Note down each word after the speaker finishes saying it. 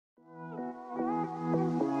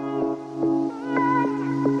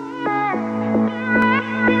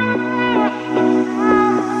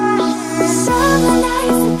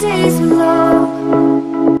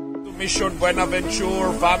Buenaventure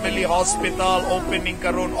Family Hospital opening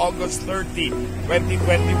karon August 30,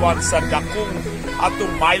 2021 sa dakong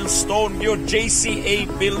atong milestone yung JCA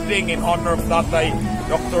building in honor of Tatay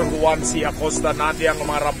Dr. Juan C. Acosta. Nadi ang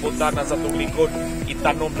mga rambutan na sa itong likod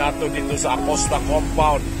itanom nato dito sa Acosta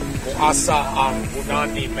compound kung asa ang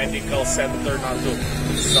Bunani Medical Center nato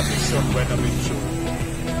sa Mission Buenaventure.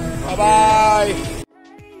 Bye-bye!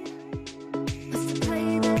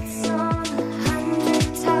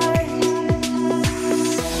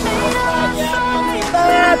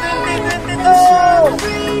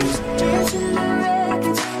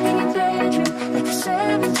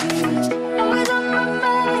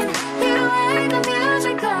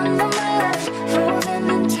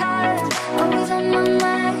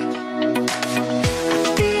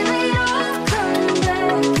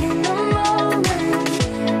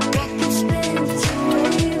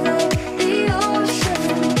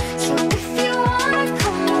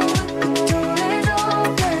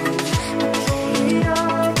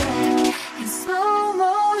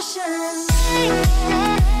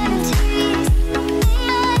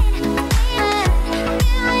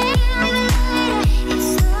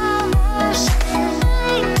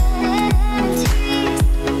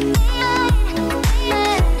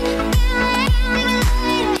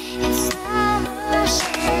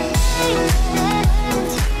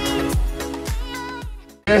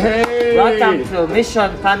 Welcome to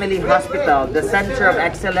Mission Family Hospital, the center of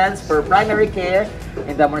excellence for primary care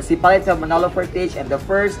in the municipality of Manolo, Fortich, and the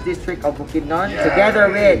first district of Bukidnon, together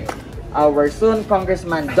with our soon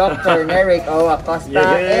Congressman Dr. Neric O. Acosta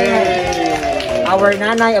and our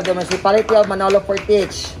nanay of the municipality of Manolo,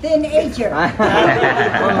 Fortich, teenager,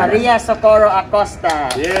 Maria Socorro Acosta.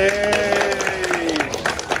 Yay!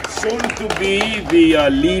 Soon to be the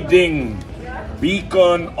leading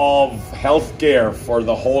beacon of healthcare for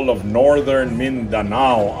the whole of northern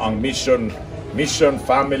Mindanao, ang Mission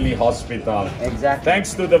Family Hospital. Exactly.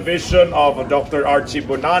 Thanks to the vision of Dr. Archie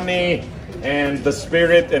Bunani and the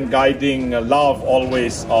spirit and guiding love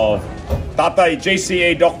always of Tatay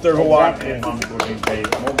JCA Dr. Juan and Ma'am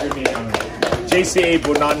Bunani ang JCA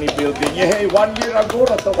Bunani building. Yeah, 1 year ago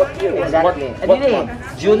na to. What year? Exactly. What Anyway,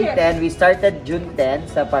 June 10, we started June 10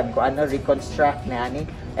 sa reconstruct na ani,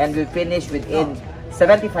 and we finished within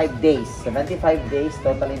 75 days. 75 days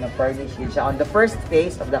totally na furnished siya on the first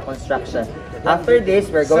phase of the construction. After this,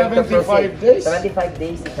 we're going to proceed. 75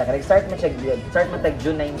 days siya. Start mo tag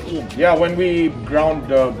June 19. Yeah, when we broke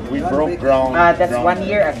ground. That's 1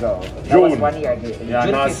 year ago. That was 1 year ago. Yeah,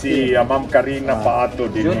 June 15. si Ma'am Karina Paato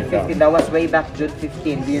din. June 15. That was way back June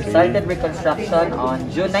 15. We started reconstruction on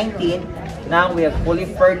June 19. Now we have fully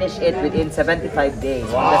furnished it within 75 days.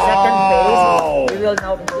 Wow. The second phase, we will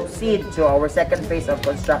now proceed to our second phase of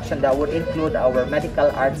construction that would include our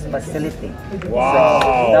medical arts facility. Wow.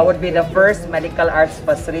 So that would be the first medical arts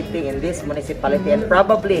facility in this municipality and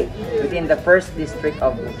probably within the first district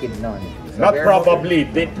of Bukidnon. So Not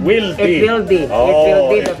probably, it will be. It will be. Oh, it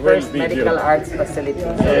will be the it will first be medical good. arts facility.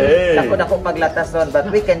 So, Hey. dako paglatas nun,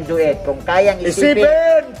 but we can do it. Kung kayang isipin,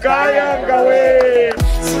 Kayang gawin!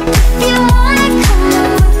 You wanna come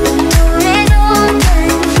over, it all back,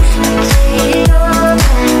 it all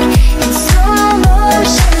back in slow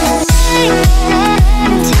motion.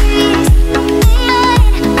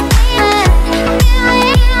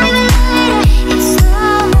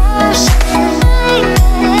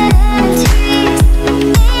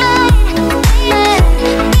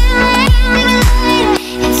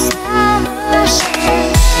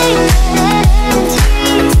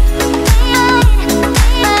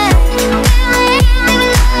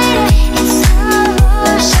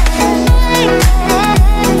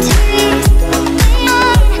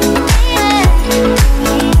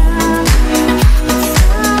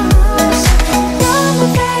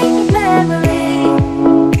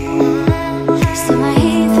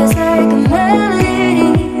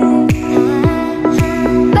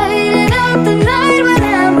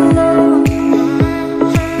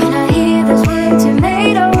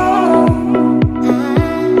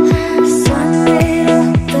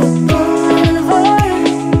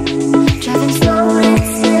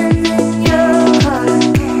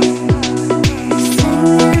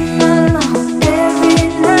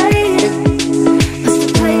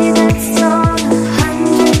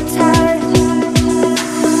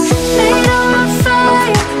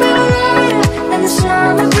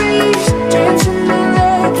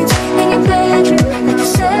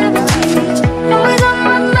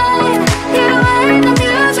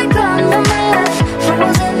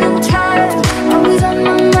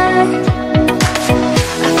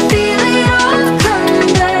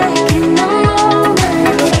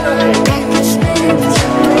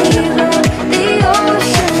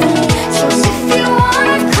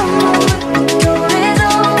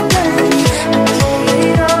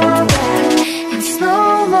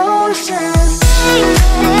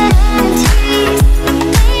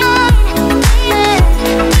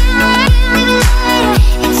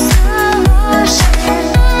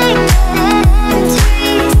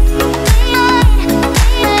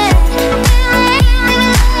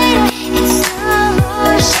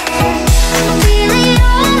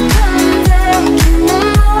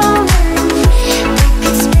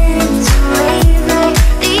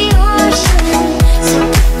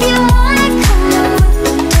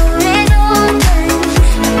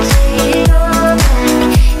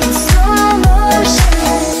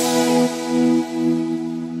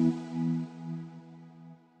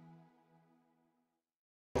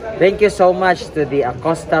 Thank you so much to the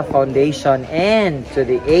Acosta Foundation and to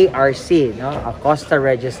the ARC, no? Acosta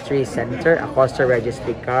Registry Center, Acosta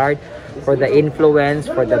Registry Card, for the influence,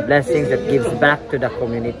 for the blessings that gives back to the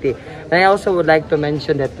community. And I also would like to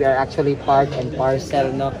mention that we are actually part and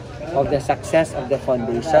parcel, no, of the success of the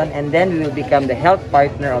foundation, and then we will become the health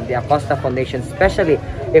partner of the Acosta Foundation, especially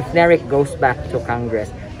if NERIC goes back to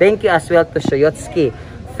Congress. Thank you as well to Shoyotsky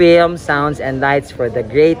Film, Sounds, and Lights for the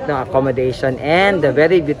great, no, accommodation and the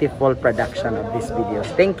very beautiful production of these videos.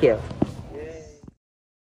 Thank you.